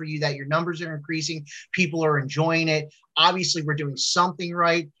happy for you that your numbers are increasing. People are enjoying it. Obviously, we're doing something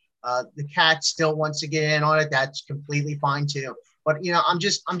right. The cat still wants to get in on it. That's completely fine too. But I'm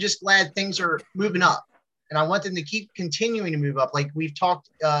just glad things are moving up, and I want them to keep continuing to move up. Like we've talked,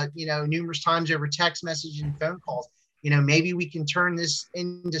 numerous times over text message and phone calls. Maybe we can turn this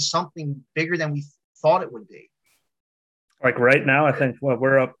into something bigger than we thought it would be. Like right now, I think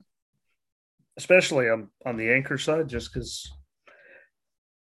we're up, especially on the Anchor side, just because,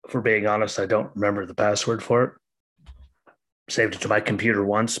 for being honest, I don't remember the password for it. Saved it to my computer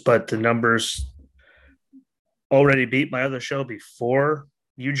once, but the numbers already beat my other show before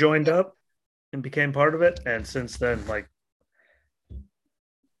you joined up and became part of it. And since then, like,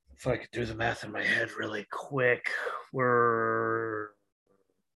 if I could do the math in my head really quick, we're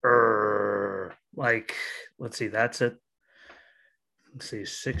like, let's see, that's it. Let's see,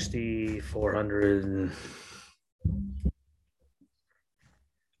 6,400.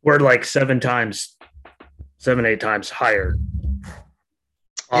 We're like 8 times higher.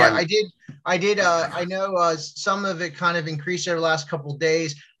 Yeah, I did. I know some of it kind of increased over the last couple of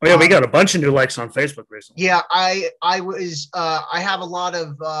days. Oh yeah, we got a bunch of new likes on Facebook recently. Yeah, I have a lot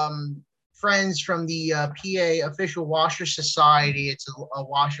of friends from the PA Official Washer Society. It's a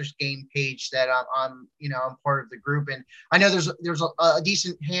washers game page that I'm part of the group, and I know there's a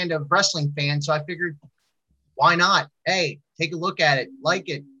decent hand of wrestling fans. So I figured, why not? Hey, take a look at it, like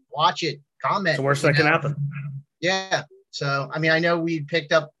it, watch it, comment. It's the worst that can happen. Yeah. So, I mean, I know we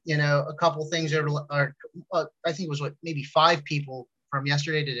picked up, a couple things over, or I think it was maybe 5 people from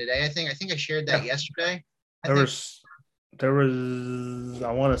yesterday to today. I think I shared that yesterday. There was,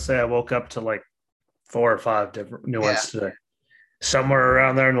 I want to say I woke up to like 4 or 5 different new ones today, somewhere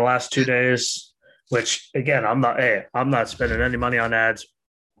around there in the last 2 days, which again, I'm not spending any money on ads.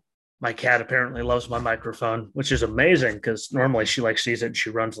 My cat apparently loves my microphone, which is amazing because normally she sees it and she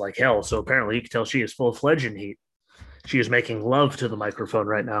runs like hell. So apparently you can tell she is full-fledged in heat. She is making love to the microphone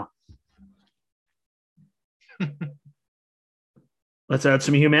right now. Let's add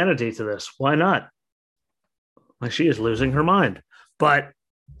some humanity to this. Why not? Like, she is losing her mind. But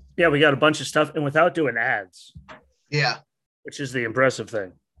yeah, we got a bunch of stuff, and without doing ads. Yeah. Which is the impressive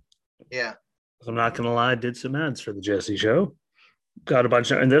thing. Yeah. I'm not going to lie, I did some ads for the Jesse Show. Got a bunch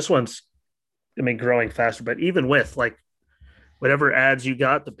of, and this one's, growing faster. But even with whatever ads you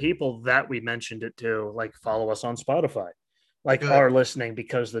got, the people that we mentioned it to, follow us on Spotify, are listening,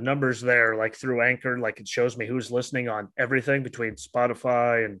 because the numbers there, through Anchor, it shows me who's listening on everything between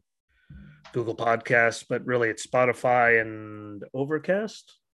Spotify and Google Podcasts, but really it's Spotify and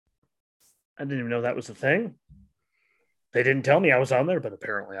Overcast. I didn't even know that was a thing. They didn't tell me I was on there, but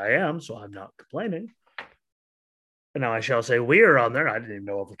apparently I am, so I'm not complaining. And now I shall say we are on there. I didn't even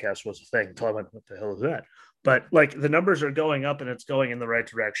know Overcast was a thing until I went, what the hell is that? But the numbers are going up and it's going in the right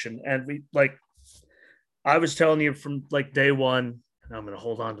direction. And we I was telling you from day one, and I'm going to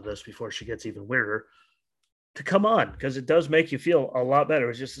hold on to this before she gets even weirder, to come on, because it does make you feel a lot better.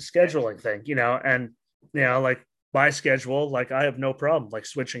 It's just a scheduling thing, and my schedule, I have no problem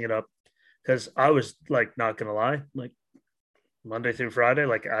switching it up, because I was not going to lie, Monday through Friday,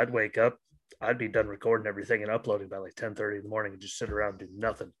 I'd wake up, I'd be done recording everything and uploading by 10:30 in the morning and just sit around and do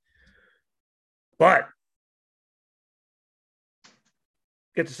nothing. But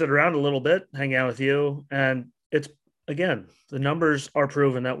get to sit around a little bit, hang out with you. And it's, again, the numbers are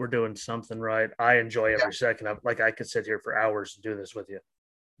proving that we're doing something right. I enjoy every second of it. I could sit here for hours and do this with you.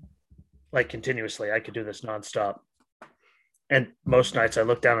 Continuously. I could do this nonstop. And most nights I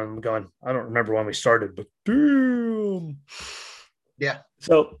look down and I'm going, I don't remember when we started, but boom. Yeah.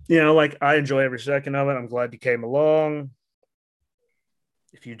 So, I enjoy every second of it. I'm glad you came along.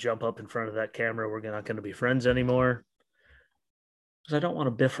 If you jump up in front of that camera, we're not going to be friends anymore. Because I don't want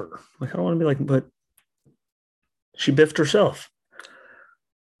to biff her. I don't want to be but she biffed herself.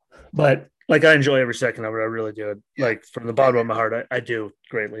 But I enjoy every second of it. I really do. From the bottom of my heart, I do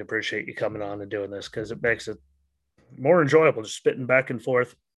greatly appreciate you coming on and doing this, because it makes it more enjoyable, just spitting back and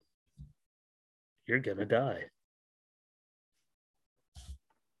forth. You're gonna die.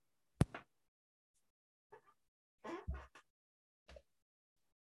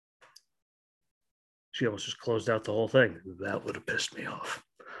 She almost just closed out the whole thing. That would have pissed me off.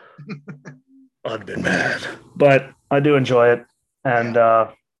 I'd been mad. But I do enjoy it. And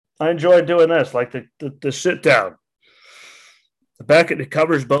I enjoy doing this, the sit down. The back, it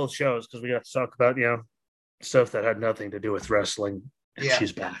covers both shows, because we got to talk about, stuff that had nothing to do with wrestling. And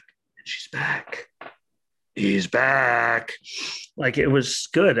she's back. And she's back. He's back. It was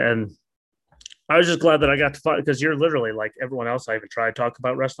good. And I was just glad that I got to fight, because you're literally everyone else I even tried to talk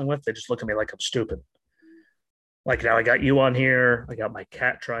about wrestling with. They just look at me like I'm stupid. Now I got you on here. I got my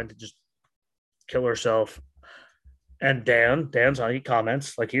cat trying to just kill herself. And Dan's on, he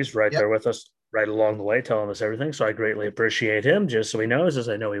comments, he's right there with us right along the way, telling us everything. So I greatly appreciate him, just so he knows, as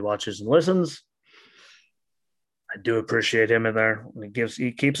I know he watches and listens. I do appreciate him in there.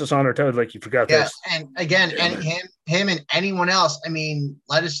 He keeps us on our toes. You forgot this. And again, and him and anyone else,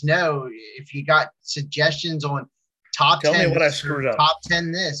 let us know if you got suggestions on top 10. Tell me what I screwed up. Top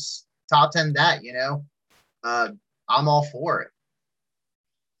 10 this, top 10 that, I'm all for it.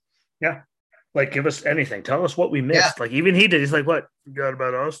 Yeah. Give us anything. Tell us what we missed. Yeah. Even he did. He's what? Forgot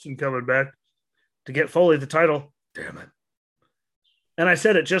about Austin coming back to get Foley the title. Damn it. And I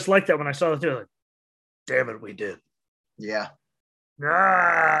said it just like that when I saw the two. Damn it, we did. Yeah. We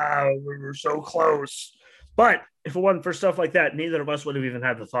were so close. But if it wasn't for stuff like that, neither of us would have even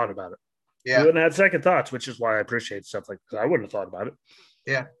had the thought about it. Yeah. We wouldn't have had second thoughts, which is why I appreciate stuff that. I wouldn't have thought about it.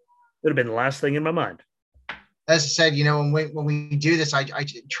 Yeah. It would have been the last thing in my mind. As I said, when we do this, I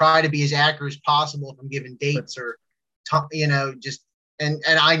try to be as accurate as possible if I'm giving dates or, just, and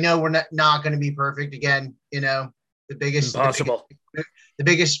I know we're not going to be perfect. Again, the biggest impossible. The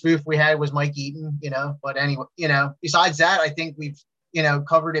biggest spoof we had was Mike Eaton, but anyway, besides that, I think we've,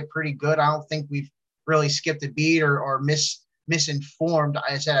 covered it pretty good. I don't think we've really skipped a beat or misinformed.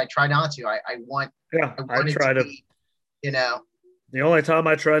 I said, I try not to. I try to be, the only time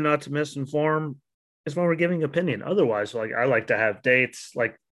I try not to misinform is when we're giving opinion. Otherwise, like I like to have dates,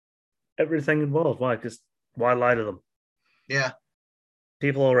 like everything involved. Why? Because why lie to them? Yeah.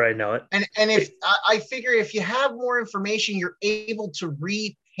 People already know it. And if I figure if you have more information, you're able to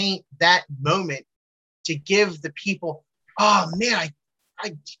repaint that moment to give the people, oh man,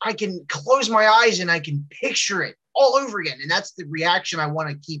 I can close my eyes and I can picture it all over again. And that's the reaction I want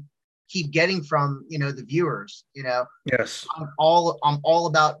to keep getting from, the viewers. Yes. I'm all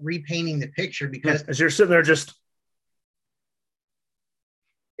about repainting the picture because as you're sitting there just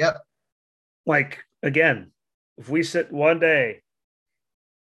yep. Like again, if we sit one day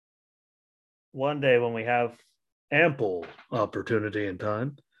when we have ample opportunity and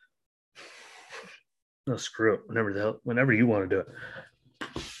time, no, screw it. Whenever you want to do it.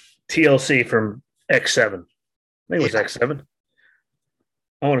 TLC from X7. I think it was X7.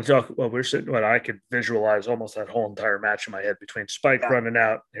 I want to talk. Well, we're sitting. I could visualize almost that whole entire match in my head between Spike running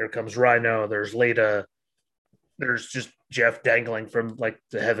out. Here comes Rhino. There's Lita. There's just Jeff dangling from like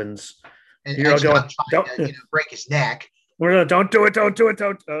the heavens. And you're going, don't break his neck. We're gonna don't do it.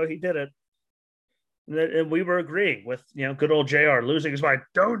 Oh, he did it. And we were agreeing with good old JR losing his mind.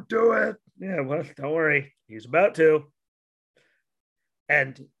 Don't do it. Yeah, well, don't worry. He's about to.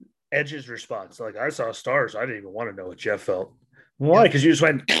 And Edge's response, like I saw stars. I didn't even want to know what Jeff felt. Why? Because you just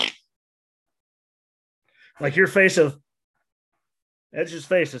went like your face of Edge's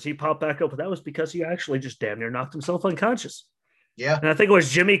face as he popped back up. But that was because he actually just damn near knocked himself unconscious. Yeah. And I think it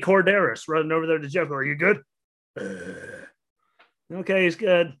was Jimmy Corderas running over there to Jeff. Are you good? Okay, he's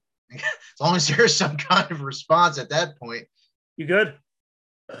good. As long as there's some kind of response at that point. You good?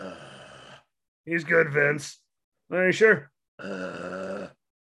 He's good, Vince. Are you sure? I'm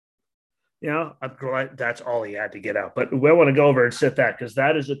glad that's all he had to get out. But we want to go over and sit that because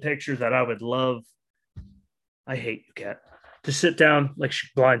that is a picture that I would love. I hate you, Kat. To sit down like she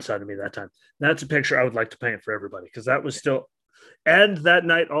blindsided me that time. That's a picture I would like to paint for everybody because that was still. And that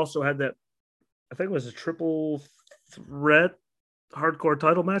night also had that, I think it was a triple threat hardcore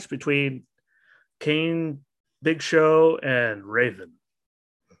title match between Kane, Big Show, and Raven.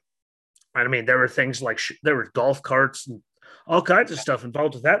 I mean, there were things like there were golf carts and all kinds of stuff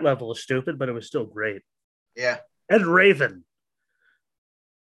involved with that level of stupid, but it was still great. Yeah. And Raven,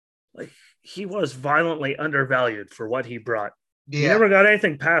 like he was violently undervalued for what he brought. Yeah. He never got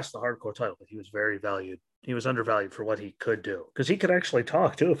anything past the hardcore title, but he was very valued. He was undervalued for what he could do because he could actually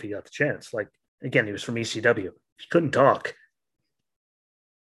talk too if he got the chance. Like again, he was from ECW. He couldn't talk.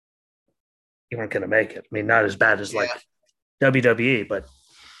 You weren't going to make it. I mean, not as bad as like WWE, but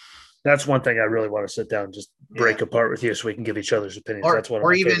that's one thing I really want to sit down and just break apart with you so we can give each other's opinions. That's one.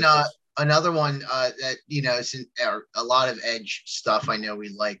 Or even another one that since a lot of Edge stuff I know we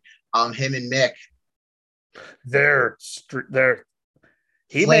like. Him and Mick. They're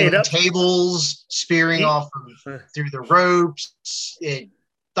he made up tables, spearing off through the ropes.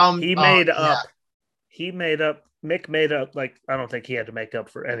 Mick made up, like, I don't think he had to make up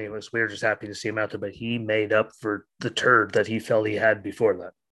for any of us. We were just happy to see him out there, but he made up for the turd that he felt he had before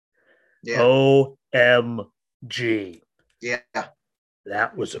that. Yeah. OMG. Yeah.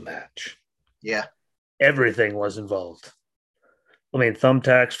 That was a match. Yeah. Everything was involved. I mean,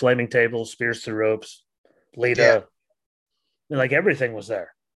 thumbtacks, flaming tables, spears through ropes, Lita. Yeah. I mean, like, everything was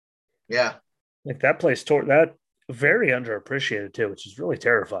there. Yeah. Like, that place that very underappreciated too, which is really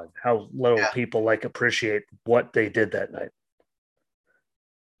terrifying how little people like appreciate what they did that night.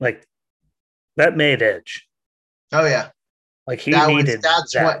 Like that made Edge. Oh yeah. Like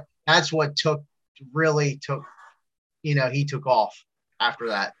that's what he took off after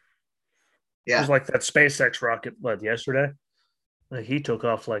that. Yeah. It was like that SpaceX rocket yesterday. Like he took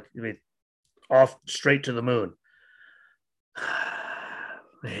off off straight to the moon. I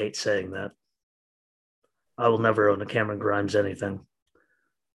hate saying that. I will never own a Cameron Grimes anything.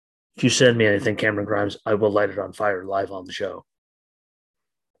 If you send me anything, Cameron Grimes, I will light it on fire live on the show.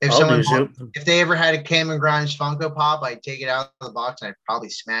 If they ever had a Cameron Grimes Funko Pop, I'd take it out of the box and I'd probably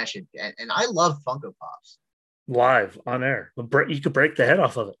smash it. And I love Funko Pops. Live on air. You could break the head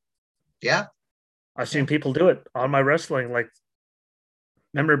off of it. Yeah. I've seen people do it on my wrestling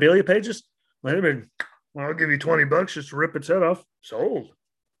memorabilia pages. I'll give you $20 just to rip its head off. Sold.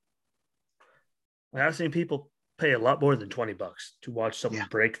 I've seen people pay a lot more than $20 to watch someone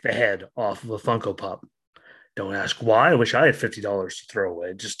break the head off of a Funko Pop. Don't ask why. I wish I had $50 to throw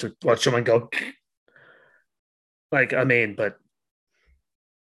away just to watch someone go. But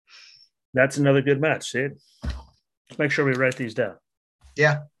that's another good match, Sid. Let's make sure we write these down.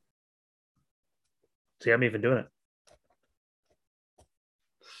 Yeah. See, I'm even doing it.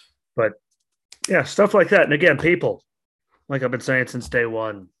 But yeah, stuff like that. And again, people, like I've been saying since day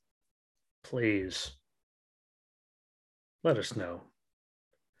one, please let us know.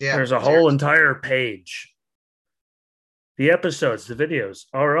 Yeah. There's a whole entire page. The episodes, the videos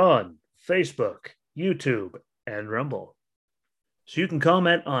are on Facebook, YouTube, and Rumble. So you can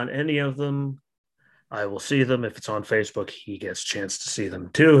comment on any of them. I will see them. If it's on Facebook, he gets a chance to see them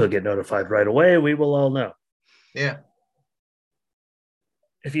too. He'll get notified right away. We will all know. Yeah.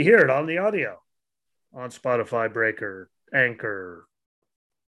 If you hear it on the audio, on Spotify, Breaker, Anchor,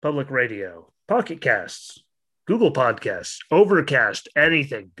 Public Radio, Pocket Casts, Google Podcasts, Overcast,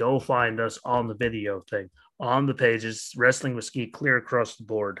 anything, go find us on the video thing, on the pages, Wrestling with Ski, clear across the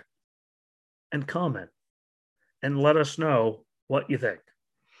board, and comment and let us know what you think.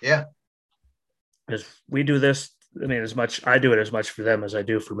 Yeah. Because we do this, I mean, as much, I do it as much for them as I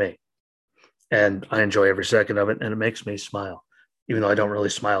do for me. And I enjoy every second of it, and it makes me smile, even though I don't really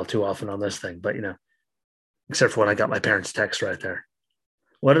smile too often on this thing. But, you know, except for when I got my parents' text right there.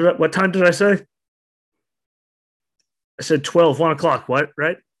 What time did I say? I said 12, 1 o'clock. What,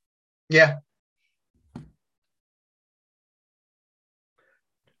 right? Yeah.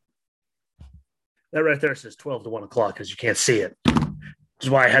 That right there says 12 to 1 o'clock because you can't see it. Which is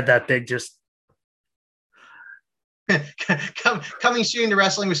why I had that big just. Coming soon to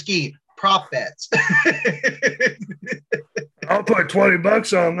Wrestling with Ski, prop bets. I'll put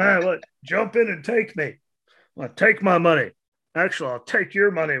 $20 on that. What? Jump in and take me. Well, take my money. Actually, I'll take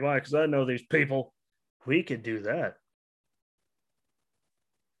your money. Why? Because I know these people. We could do that.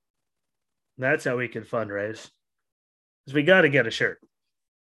 That's how we can fundraise. Because we got to get a shirt.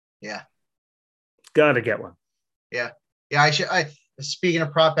 Yeah. Got to get one. Yeah. Yeah. Speaking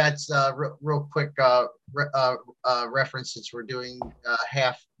of prop bets, real quick reference, since we're doing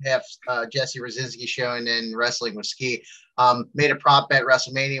half Jesse Rosinski show and then Wrestling with Ski. Made a prop bet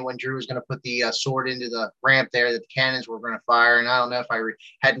WrestleMania when Drew was going to put the sword into the ramp there that the cannons were going to fire. And I don't know if I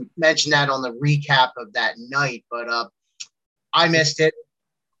hadn't mentioned that on the recap of that night, but I missed it.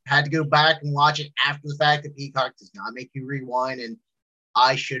 Had to go back and watch it after the fact. That Peacock does not make you rewind, and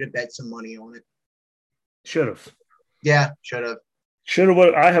I should have bet some money on it. Should have. Yeah, should have. Should have.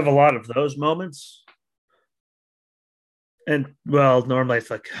 I have a lot of those moments. And, well, normally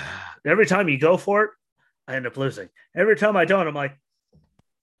it's like every time you go for it, I end up losing. Every time I don't, I'm like,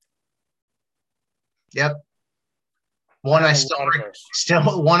 yep. One I still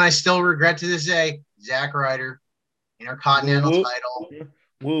regret to this day. Zack Ryder, Intercontinental title,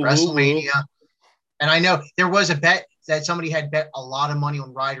 WrestleMania. And I know there was a bet that somebody had bet a lot of money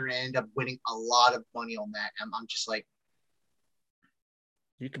on Ryder and ended up winning a lot of money on that. I'm just like,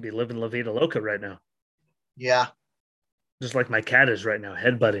 you could be living La Vida Loca right now. Yeah. Just like my cat is right now,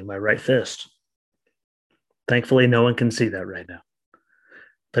 headbutting my right fist. Thankfully, no one can see that right now.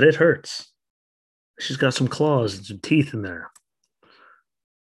 But it hurts. She's got some claws and some teeth in there.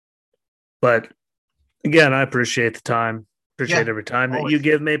 But again, I appreciate the time. Appreciate every time that you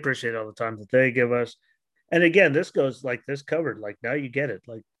give me. Appreciate all the time that they give us. And again, this goes like this covered. Like now you get it.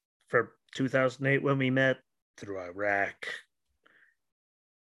 Like for 2008 when we met, through Iraq,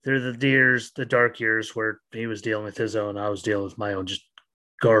 through the dark years where he was dealing with his own, I was dealing with my own just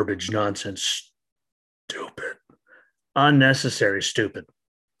garbage, nonsense, stupid, unnecessary, stupid.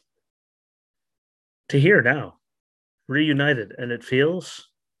 To here now, reunited, and it feels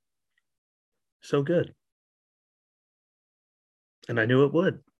so good. And I knew it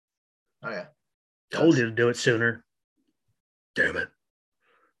would. Oh, yeah. Told you to do it sooner. Damn it.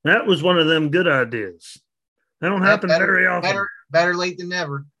 That was one of them good ideas. That don't happen very often. Better late than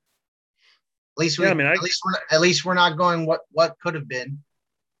never. At least at least we're not going what could have been.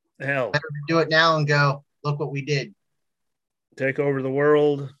 Hell. Better do it now and go, look what we did. Take over the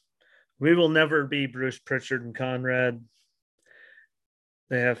world. We will never be Bruce Pritchard and Conrad.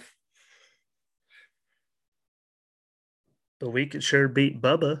 But we could sure beat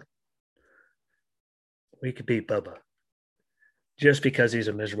Bubba. We could beat Bubba. Just because he's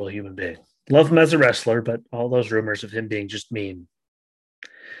a miserable human being. Love him as a wrestler, but all those rumors of him being just mean,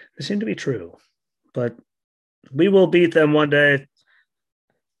 they seem to be true. But we will beat them one day.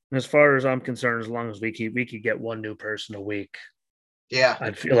 As far as I'm concerned, as long as we could get one new person a week. Yeah.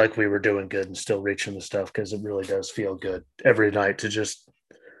 I'd feel like we were doing good and still reaching the stuff, because it really does feel good every night to just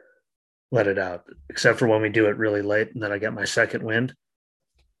let it out, except for when we do it really late and then I get my second wind.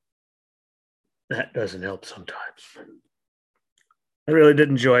 That doesn't help sometimes. I really did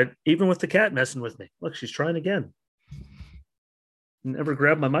enjoy it, even with the cat messing with me. Look, she's trying again. Never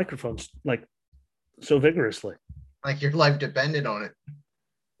grabbed my microphone like so vigorously. Like your life depended on it.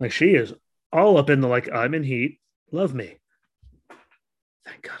 Like she is all up in the like, I'm in heat. Love me.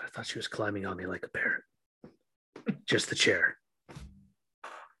 Thank God, I thought she was climbing on me like a parrot. Just the chair.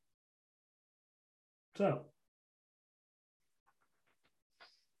 So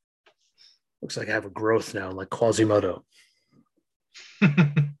looks like I have a growth now, like Quasimodo.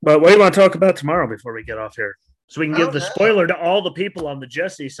 But what do you want to talk about tomorrow before we get off here? So we can give the spoiler to all the people on the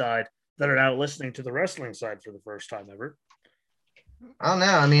Jesse side that are now listening to the wrestling side for the first time ever. I don't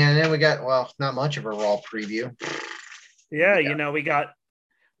know. I mean, and then we got, well, not much of a Raw preview. Yeah, you know, we got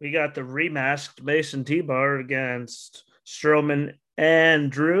the remasked Mason T-Bar against Strowman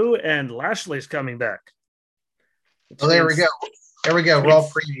and Drew, and Lashley's coming back. Oh, there we go. There we go. Raw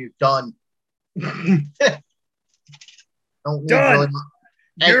preview done. Don't need done. Really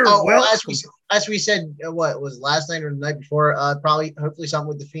and, as we said, what was last night or the night before? Probably, hopefully, something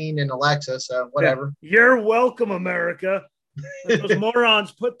with the Fiend and Alexa. So whatever. Yeah. You're welcome, America. Those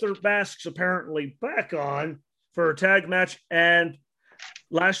morons put their masks apparently back on for a tag match, and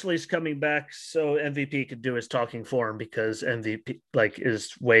Lashley's coming back so MVP could do his talking for him, because MVP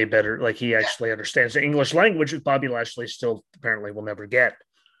is way better. Like, he actually understands the English language, which Bobby Lashley still apparently will never get.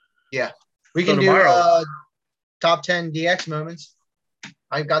 Yeah, we can do top 10 DX moments.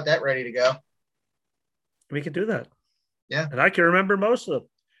 I've got that ready to go. We can do that. Yeah, and I can remember most of them.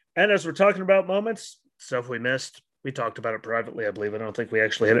 And as we're talking about moments, stuff we missed, we talked about it privately, I believe. I don't think we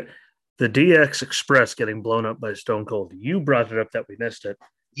actually hit it. The DX Express getting blown up by Stone Cold. You brought it up that we missed it.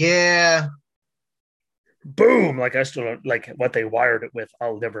 Yeah. Boom. Like, I still don't like what they wired it with.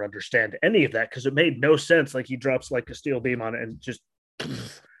 I'll never understand any of that because it made no sense. Like, he drops like a steel beam on it and just.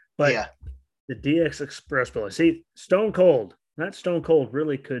 But yeah, the DX Express building. See, Stone Cold. That Stone Cold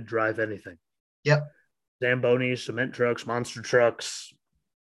really could drive anything. Yep. Zambonis, cement trucks, monster trucks,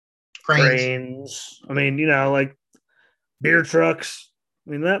 cranes. I mean, you know, like beer trucks.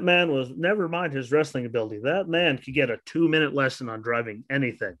 I mean, that man was, never mind his wrestling ability, that man could get a 2-minute lesson on driving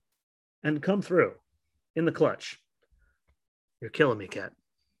anything and come through in the clutch. You're killing me, Cat.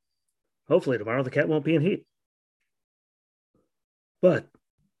 Hopefully tomorrow the Cat won't be in heat. But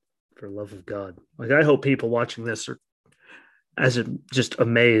for the love of God, like, I hope people watching this are just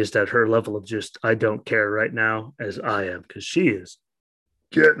amazed at her level of just, I don't care right now, as I am, because she is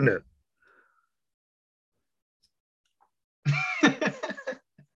getting it.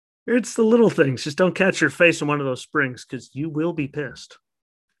 It's the little things. Just don't catch your face in one of those springs, because you will be pissed.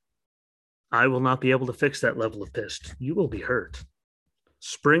 I will not be able to fix that level of pissed. You will be hurt.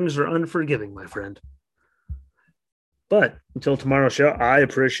 Springs are unforgiving, my friend. But until tomorrow's show, I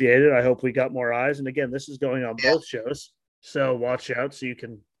appreciate it. I hope we got more eyes. And again, this is going on both shows. So watch out so you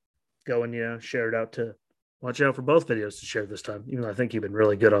can go and, you know, share it out to watch out for both videos to share this time. Even though I think you've been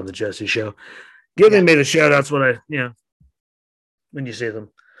really good on the Jesse show. Giving me the shout outs when when you see them,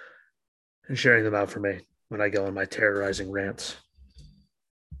 and sharing them out for me when I go on my terrorizing rants.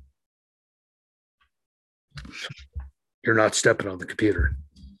 You're not stepping on the computer.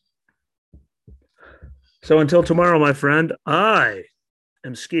 So until tomorrow, my friend, I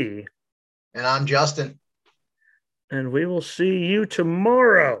am Ski. And I'm Justin. And we will see you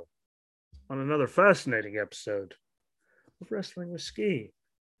tomorrow on another fascinating episode of Wrestling with Ski.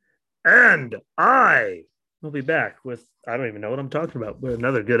 And I will be back with, I don't even know what I'm talking about, with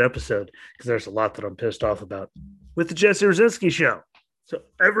another good episode, because there's a lot that I'm pissed off about with the Jesse Rosinski show. So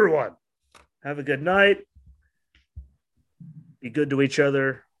everyone, have a good night. Be good to each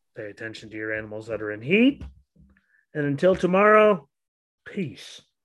other. Pay attention to your animals that are in heat. And until tomorrow, peace.